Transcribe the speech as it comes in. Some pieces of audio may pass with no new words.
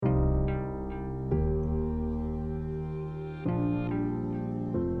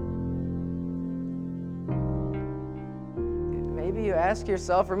you ask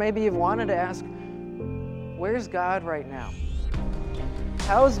yourself, or maybe you've wanted to ask, where's God right now?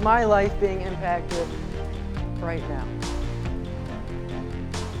 How's my life being impacted right now?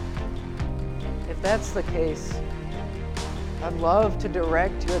 If that's the case, I'd love to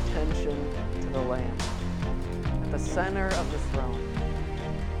direct your attention to the Lamb at the center of the throne.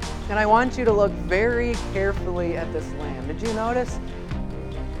 And I want you to look very carefully at this Lamb. Did you notice?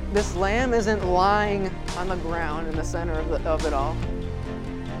 This Lamb isn't lying on the ground in the center of it all.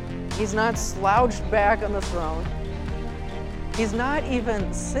 He's not slouched back on the throne. He's not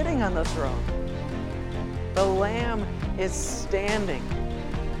even sitting on the throne. The Lamb is standing.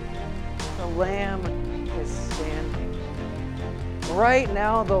 The Lamb is standing. Right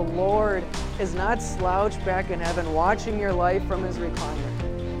now, the Lord is not slouched back in heaven watching your life from his recliner,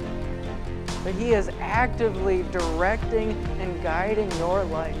 but he is actively directing and guiding your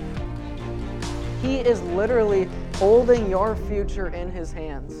life. He is literally holding your future in his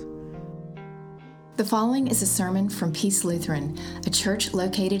hands. The following is a sermon from Peace Lutheran, a church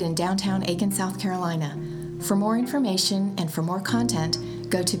located in downtown Aiken, South Carolina. For more information and for more content,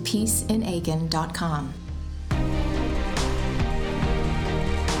 go to peaceinaaiken.com.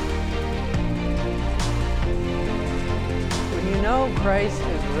 When you know Christ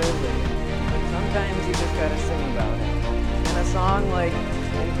is risen, sometimes you just gotta sing about it. And a song like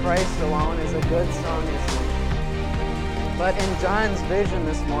 "In Christ Alone" is a good song to sing. But in John's vision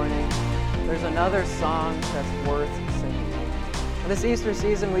this morning, there's another song that's worth singing. This Easter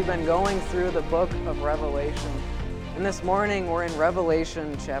season, we've been going through the book of Revelation. And this morning, we're in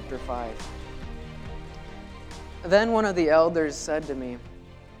Revelation chapter 5. Then one of the elders said to me,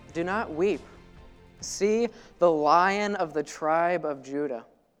 "Do not weep. See, the Lion of the tribe of Judah,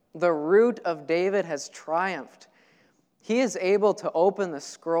 the Root of David, has triumphed. He is able to open the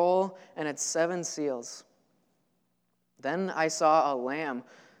scroll and its 7 seals." Then I saw a lamb,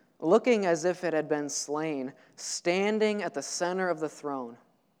 looking as if it had been slain, standing at the center of the throne,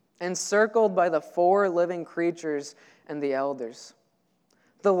 encircled by the 4 living creatures and the elders.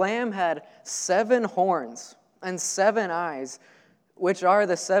 The lamb had 7 horns and 7 eyes, which are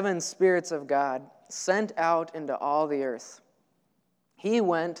the 7 spirits of God, sent out into all the earth. He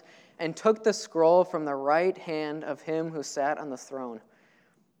went and took the scroll from the right hand of him who sat on the throne.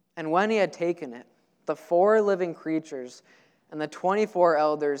 And when he had taken it, the 4 living creatures and the 24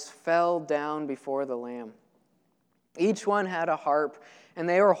 elders fell down before the Lamb. Each one had a harp, and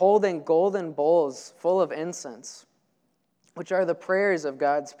they were holding golden bowls full of incense, which are the prayers of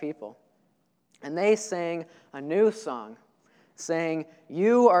God's people. And they sang a new song, saying,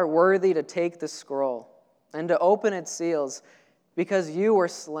 "You are worthy to take the scroll and to open its seals, because you were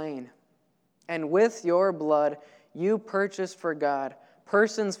slain. And with your blood you purchased for God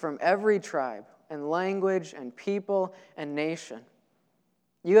persons from every tribe and language and people and nation.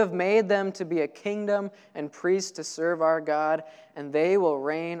 You have made them to be a kingdom and priests to serve our God, and they will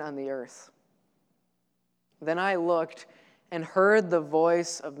reign on the earth." Then I looked and heard the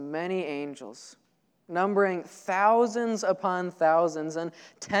voice of many angels, numbering thousands upon thousands and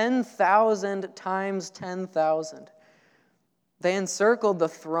 10,000 times 10,000. They encircled the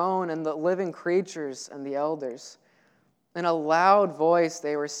throne and the living creatures and the elders. In a loud voice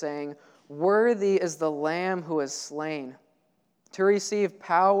they were saying, "Worthy is the Lamb who is slain, to receive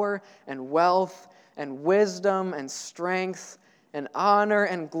power and wealth and wisdom and strength and honor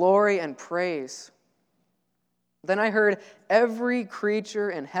and glory and praise." Then I heard every creature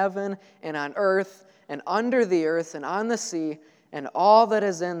in heaven and on earth and under the earth and on the sea and all that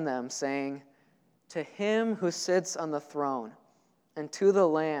is in them saying, "To him who sits on the throne and to the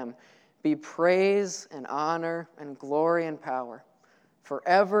Lamb be praise and honor and glory and power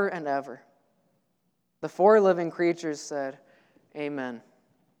forever and ever." The 4 living creatures said, "Amen."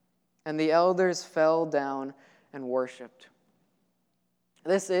 And the elders fell down and worshiped.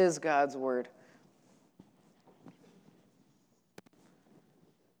 This is God's word.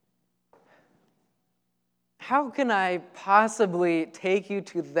 How can I possibly take you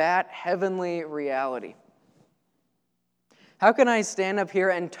to that heavenly reality? How can I stand up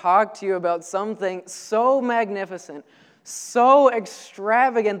here and talk to you about something so magnificent, so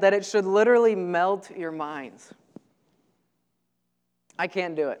extravagant that it should literally melt your minds? I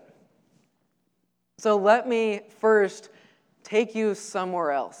can't do it. So let me first take you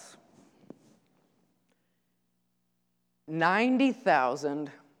somewhere else.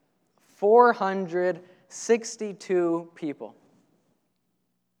 90,462 people,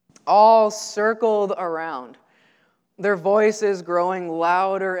 all circled around, their voices growing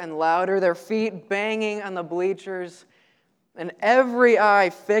louder and louder, their feet banging on the bleachers, and every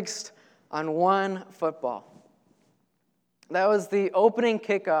eye fixed on one football. That was the opening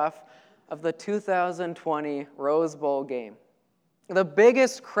kickoff of the 2020 Rose Bowl game. The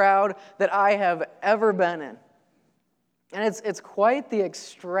biggest crowd that I have ever been in. And it's quite the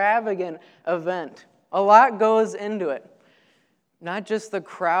extravagant event. A lot goes into it. Not just the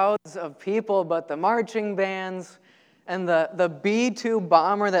crowds of people, but the marching bands and the B-2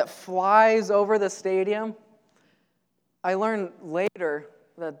 bomber that flies over the stadium. I learned later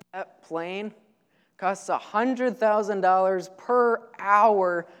that that plane costs $100,000 per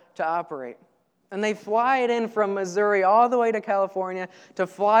hour to operate. And they fly it in from Missouri all the way to California to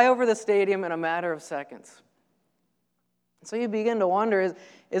fly over the stadium in a matter of seconds. So you begin to wonder,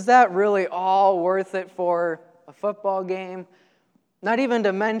 is that really all worth it for a football game? Not even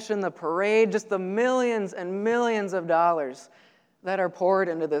to mention the parade, just the millions and millions of dollars that are poured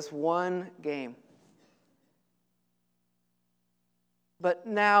into this one game. But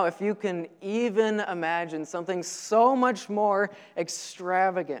now, if you can even imagine something so much more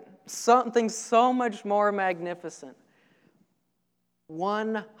extravagant, something so much more magnificent,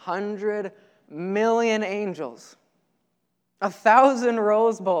 100 million angels, 1,000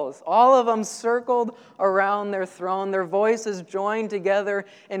 rose bowls, all of them circled around their throne, their voices joined together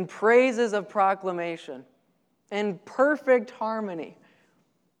in praises of proclamation, in perfect harmony,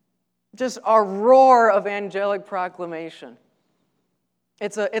 just a roar of angelic proclamation.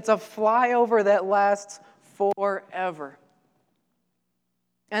 It's a flyover that lasts forever.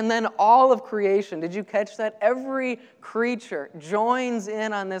 And then all of creation, did you catch that? Every creature joins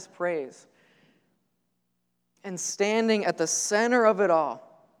in on this praise. And standing at the center of it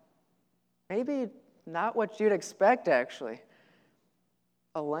all, maybe not what you'd expect actually,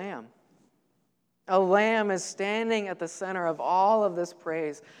 a lamb. A lamb is standing at the center of all of this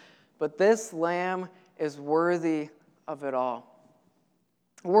praise, but this lamb is worthy of it all.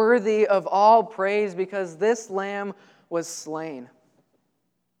 Worthy of all praise because this lamb was slain.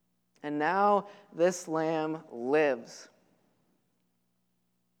 And now this lamb lives.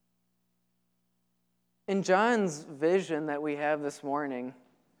 In John's vision that we have this morning,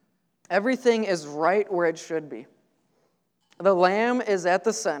 everything is right where it should be. The lamb is at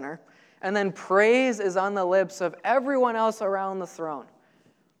the center, and then praise is on the lips of everyone else around the throne.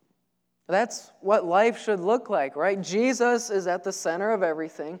 That's what life should look like, right? Jesus is at the center of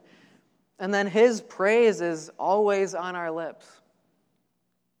everything, and then his praise is always on our lips.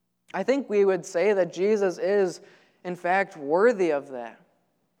 I think we would say that Jesus is, in fact, worthy of that.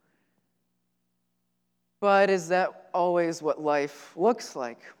 But is that always what life looks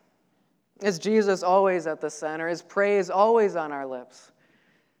like? Is Jesus always at the center? Is praise always on our lips?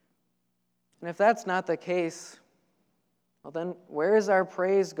 And if that's not the case, well then where is our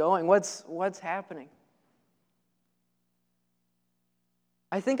praise going? What's happening?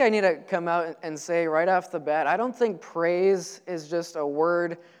 I think I need to come out and say right off the bat, I don't think praise is just a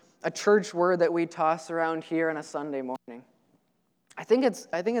word, a church word that we toss around here on a Sunday morning. I think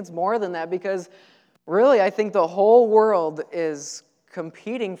it's more than that because really, I think the whole world is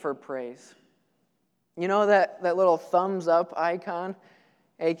competing for praise. You know that little thumbs up icon,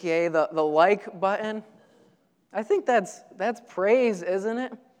 aka the like button? I think that's praise, isn't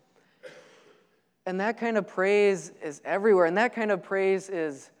it? And that kind of praise is everywhere, and that kind of praise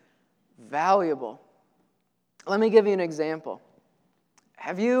is valuable. Let me give you an example.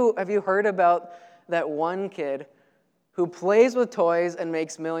 Have you heard about that one kid who plays with toys and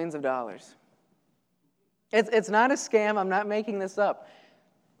makes millions of dollars? It's not a scam. I'm not making this up.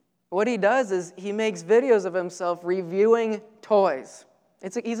 What he does is he makes videos of himself reviewing toys.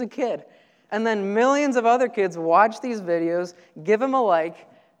 He's a kid. And then millions of other kids watch these videos, give him a like,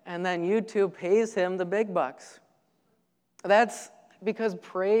 and then YouTube pays him the big bucks. That's because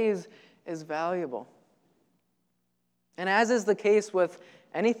praise is valuable. And as is the case with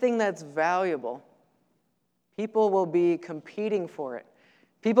anything that's valuable, people will be competing for it.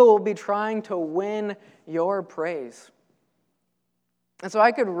 People will be trying to win your praise. And so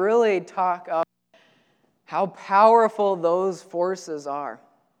I could really talk about how powerful those forces are.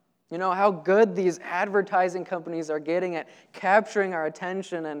 You know, how good these advertising companies are getting at capturing our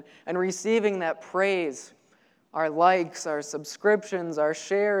attention and receiving that praise. Our likes, our subscriptions, our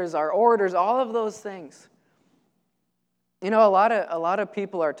shares, our orders, all of those things. You know, a lot of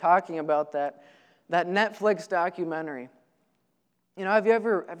people are talking about that Netflix documentary. You know, have you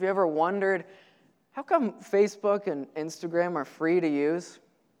ever wondered, how come Facebook and Instagram are free to use?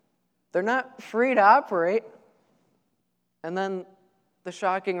 They're not free to operate. And then the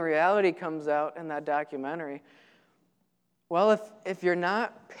shocking reality comes out in that documentary. Well, if you're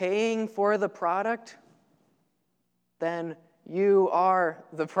not paying for the product, then you are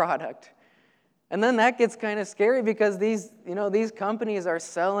the product. And then that gets kind of scary because these companies are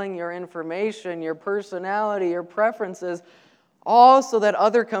selling your information, your personality, your preferences, all so that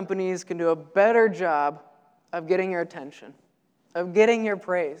other companies can do a better job of getting your attention, of getting your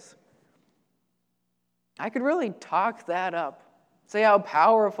praise. I could really talk that up, say how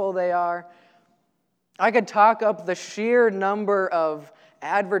powerful they are. I could talk up the sheer number of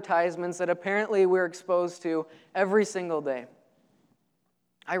advertisements that apparently we're exposed to every single day.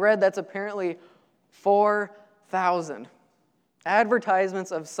 I read that's apparently 4,000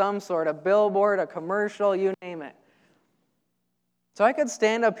 advertisements of some sort, a billboard, a commercial, you name it. So I could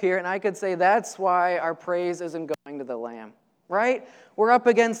stand up here and I could say that's why our praise isn't going to the Lamb, right? We're up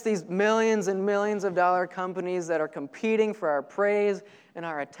against these millions and millions of dollar companies that are competing for our praise and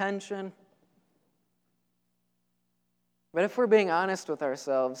our attention. But if we're being honest with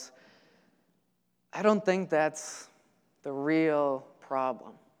ourselves, I don't think that's the real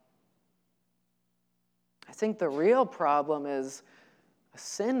problem. I think the real problem is a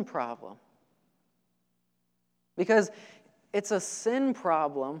sin problem. Because it's a sin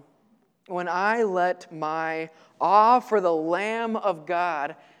problem when I let my awe for the Lamb of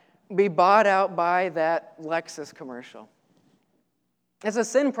God be bought out by that Lexus commercial. It's a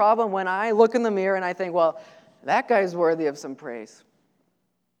sin problem when I look in the mirror and I think, well, that guy's worthy of some praise.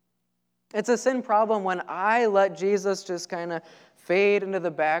 It's a sin problem when I let Jesus just kind of fade into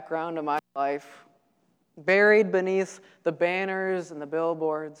the background of my life, buried beneath the banners and the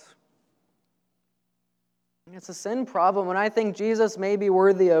billboards. It's a sin problem when I think Jesus may be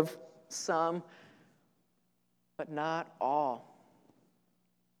worthy of some, but not all.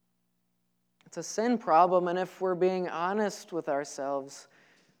 It's a sin problem, and if we're being honest with ourselves,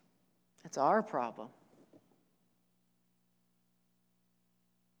 it's our problem.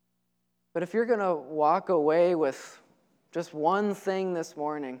 But if you're going to walk away with just one thing this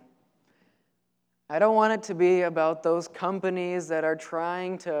morning, I don't want it to be about those companies that are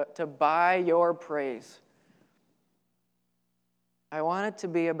trying to buy your praise. I want it to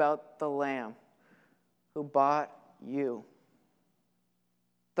be about the Lamb who bought you.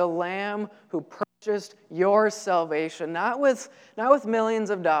 The Lamb who purchased your salvation, not with millions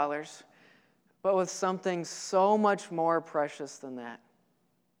of dollars, but with something so much more precious than that.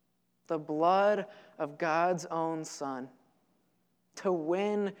 The blood of God's own Son to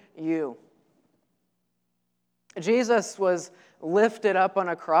win you. Jesus was lifted up on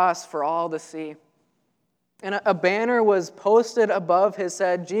a cross for all to see. And a banner was posted above his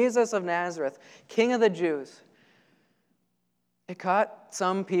head, Jesus of Nazareth, King of the Jews. It caught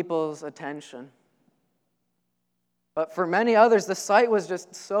some people's attention. But for many others, the sight was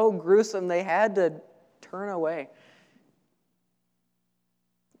just so gruesome they had to turn away.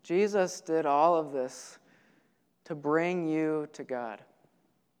 Jesus did all of this to bring you to God.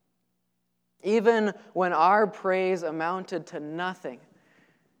 Even when our praise amounted to nothing,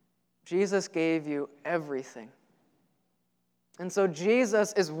 Jesus gave you everything. And so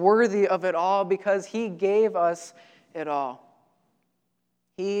Jesus is worthy of it all because he gave us it all.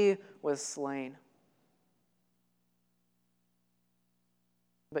 He was slain.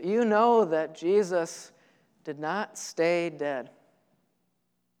 But you know that Jesus did not stay dead.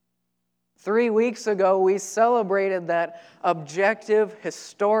 3 weeks ago, we celebrated that objective,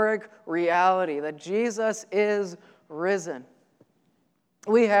 historic reality that Jesus is risen.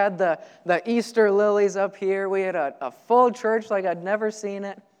 We had the Easter lilies up here. We had a full church like I'd never seen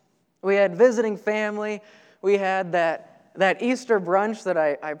it. We had visiting family. We had that Easter brunch that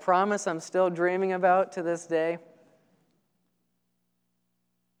I promise I'm still dreaming about to this day.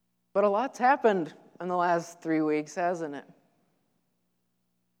 But a lot's happened in the last 3 weeks, hasn't it?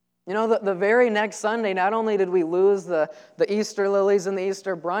 You know, the very next Sunday, not only did we lose the Easter lilies and the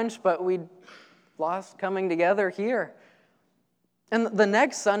Easter brunch, but we lost coming together here. And the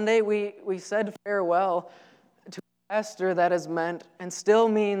next Sunday, we said farewell to a pastor that has meant and still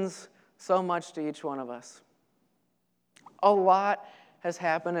means so much to each one of us. A lot has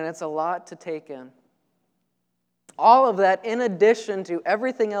happened, and it's a lot to take in. All of that in addition to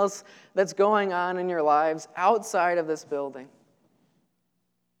everything else that's going on in your lives outside of this building.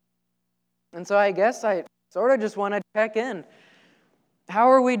 And so I guess I sort of just want to check in. How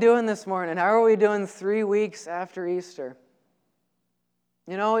are we doing this morning? How are we doing 3 weeks after Easter?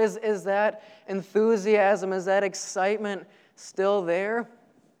 You know, is that enthusiasm, is that excitement still there?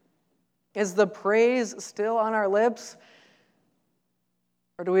 Is the praise still on our lips?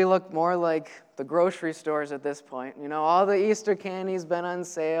 Or do we look more like the grocery stores at this point? You know, all the Easter candy's been on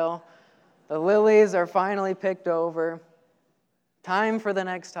sale. The lilies are finally picked over. Time for the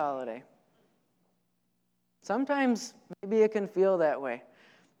next holiday. Sometimes maybe it can feel that way.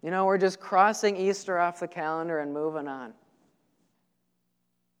 We're just crossing Easter off the calendar and moving on.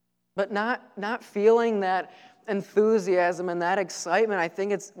 But not feeling that enthusiasm and that excitement. I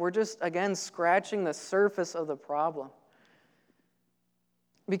think we're just, again, scratching the surface of the problem.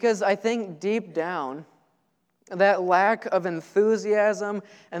 Because I think deep down, that lack of enthusiasm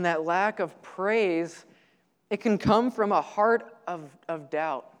and that lack of praise, it can come from a heart of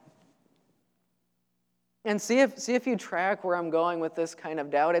doubt. And see if you track where I'm going with this kind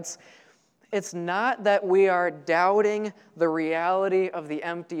of doubt. It's not that we are doubting the reality of the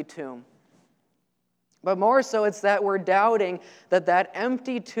empty tomb. But more so, it's that we're doubting that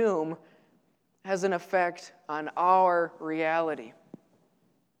empty tomb has an effect on our reality.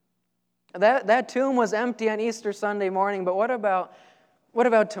 That tomb was empty on Easter Sunday morning, but what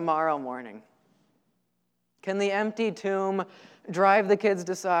about tomorrow morning? Can the empty tomb drive the kids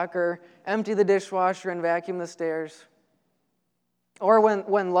to soccer, empty the dishwasher, and vacuum the stairs? Or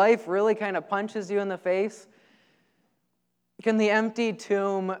when life really kind of punches you in the face, can the empty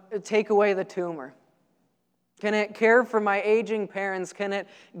tomb take away the tumor? Can it care for my aging parents? Can it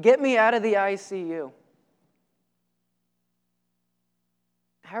get me out of the ICU?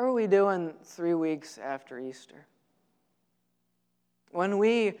 How are we doing 3 weeks after Easter? When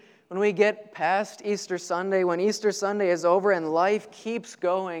we get past Easter Sunday, when Easter Sunday is over and life keeps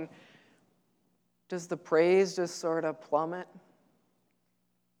going, does the praise just sort of plummet?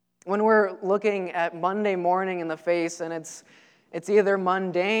 When we're looking at Monday morning in the face and it's either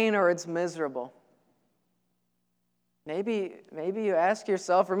mundane or it's miserable, maybe you ask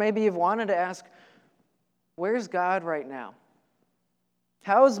yourself, or maybe you've wanted to ask, where's God right now?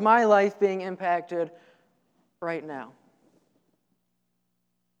 How is my life being impacted right now?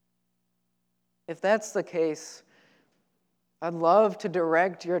 If that's the case, I'd love to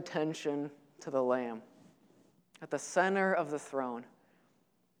direct your attention to the Lamb at the center of the throne.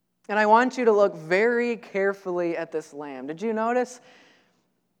 And I want you to look very carefully at this Lamb. Did you notice?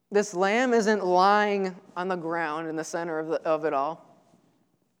 This Lamb isn't lying on the ground in the center of it all.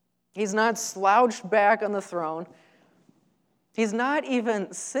 He's not slouched back on the throne. He's not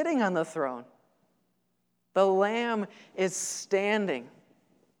even sitting on the throne. The Lamb is standing.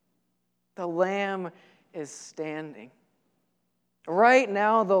 The Lamb is standing. Right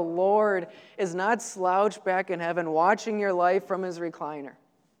now, the Lord is not slouched back in heaven watching your life from his recliner.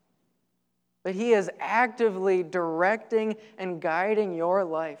 But he is actively directing and guiding your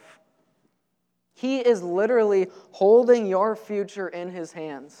life. He is literally holding your future in his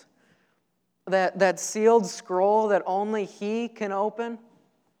hands. That sealed scroll that only he can open.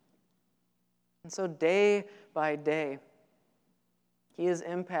 And so day by day, he is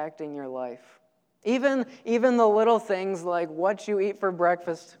impacting your life. Even the little things like what you eat for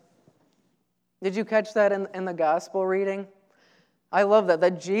breakfast. Did you catch that in the gospel reading? I love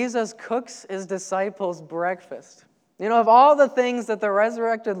that Jesus cooks his disciples breakfast. Of all the things that the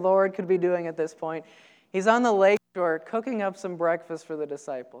resurrected Lord could be doing at this point, he's on the lakeshore cooking up some breakfast for the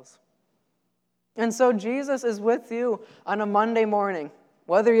disciples. And so Jesus is with you on a Monday morning,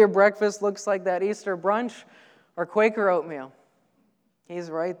 whether your breakfast looks like that Easter brunch or Quaker oatmeal. He's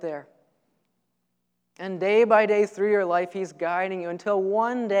right there. And day by day through your life, he's guiding you until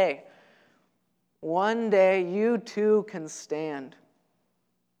one day you too can stand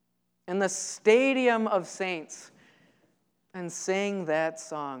in the stadium of saints and sing that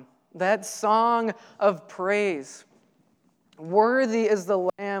song of praise. Worthy is the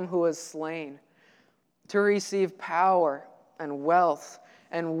Lamb who was slain to receive power and wealth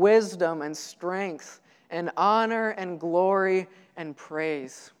and wisdom and strength and honor and glory and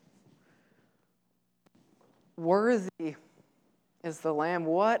praise. Worthy is the Lamb.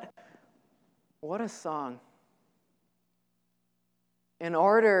 What a song. In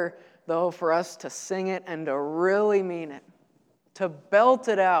order, though, for us to sing it and to really mean it, to belt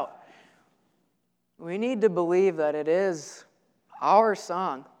it out, we need to believe that it is our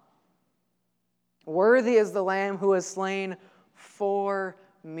song. Worthy is the Lamb who was slain for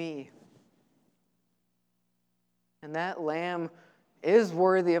me. And that Lamb is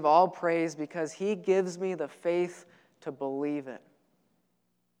worthy of all praise because he gives me the faith to believe it.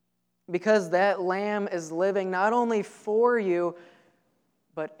 Because that Lamb is living not only for you,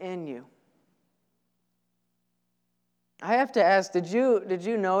 but in you. I have to ask, did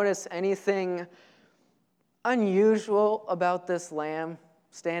you notice anything unusual about this Lamb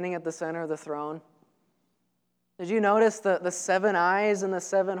standing at the center of the throne? Did you notice the 7 eyes and the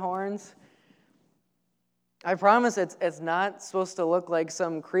 7 horns? I promise it's not supposed to look like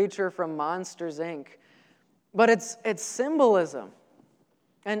some creature from Monsters, Inc., but it's symbolism.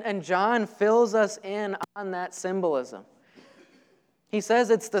 And John fills us in on that symbolism. He says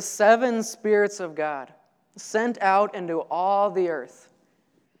it's the 7 spirits of God sent out into all the earth.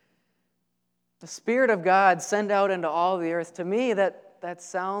 The Spirit of God sent out into all the earth. To me, that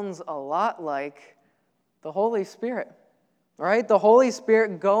sounds a lot like the Holy Spirit, right? The Holy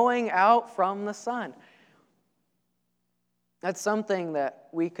Spirit going out from the Son. That's something that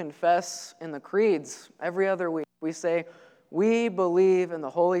we confess in the creeds every other week. We say, we believe in the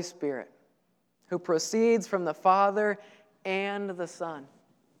Holy Spirit, who proceeds from the Father and the Son.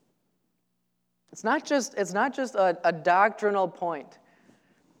 It's not just a doctrinal point,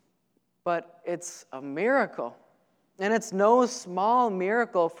 but it's a miracle. And it's no small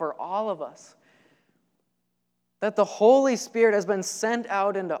miracle for all of us that the Holy Spirit has been sent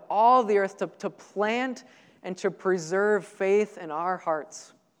out into all the earth to plant and to preserve faith in our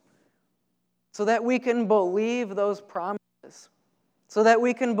hearts so that we can believe those promises, so that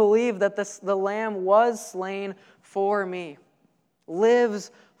we can believe that the Lamb was slain for me, lives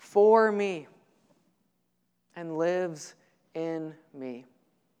for me, and lives in me.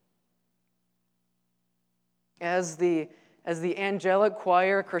 As the angelic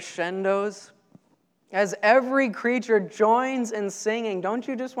choir crescendos, as every creature joins in singing, don't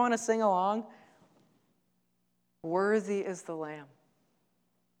you just want to sing along? Worthy is the Lamb.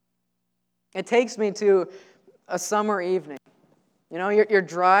 It takes me to a summer evening. You know, you're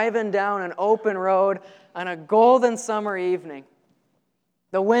driving down an open road on a golden summer evening.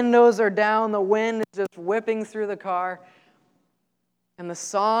 The windows are down, the wind is just whipping through the car, and the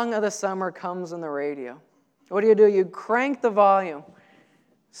song of the summer comes on the radio. What do? You crank the volume.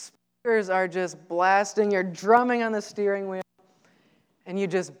 Speakers are just blasting. You're drumming on the steering wheel, and you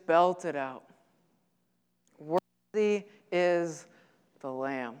just belt it out. Worthy is the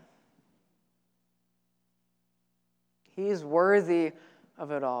Lamb. He's worthy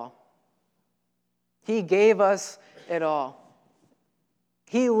of it all. He gave us it all.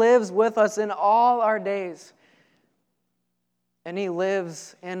 He lives with us in all our days, and He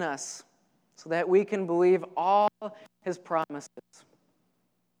lives in us, so that we can believe all His promises.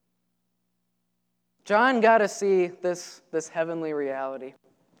 John got to see this heavenly reality.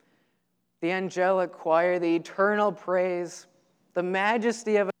 The angelic choir, the eternal praise, the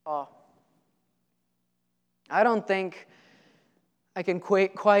majesty of it all. I don't think I can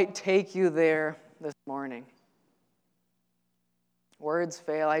quite take you there this morning. Words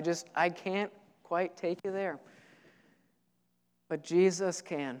fail. I can't quite take you there. But Jesus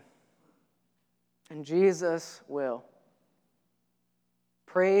can. And Jesus will.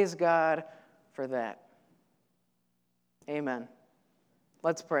 Praise God for that. Amen.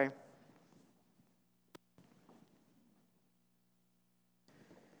 Let's pray.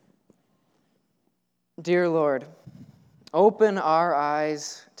 Dear Lord, open our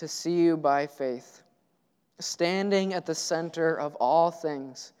eyes to see you by faith, standing at the center of all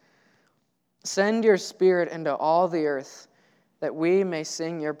things. Send your Spirit into all the earth, that we may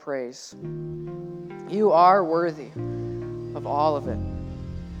sing your praise. You are worthy of all of it.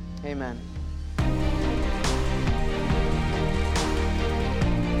 Amen.